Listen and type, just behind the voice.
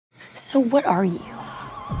So what are you?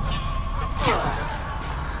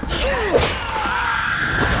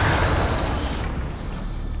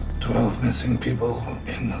 "12 missing people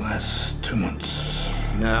in the last 2 months.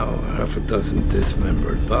 Now, half a dozen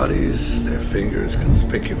dismembered bodies, their fingers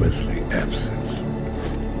conspicuously absent.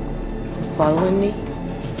 Following me?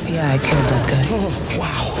 Yeah, I killed that guy.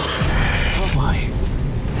 Wow. Why?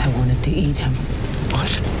 I wanted to eat him.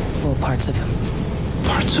 What? Well, parts of him.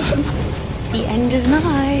 Parts of him? The end is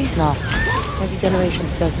nigh. No. Every generation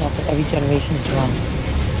says that, but every generation is wrong.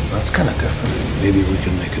 That's kind of different. Maybe we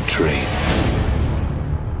can make a trade.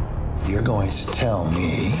 You're going to tell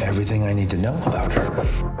me everything I need to know about her.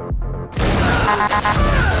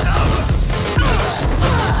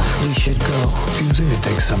 We should go. Do you think it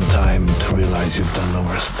takes some time to realize you've done the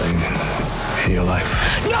worst thing in your life?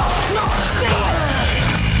 No, stay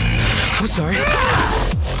it! I'm sorry.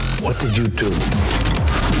 What did you do?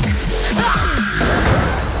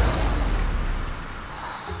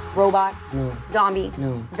 Robot? No. Zombie?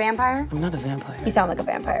 No. Vampire? I'm not a vampire. You sound like a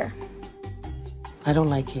vampire. I don't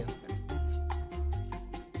like you.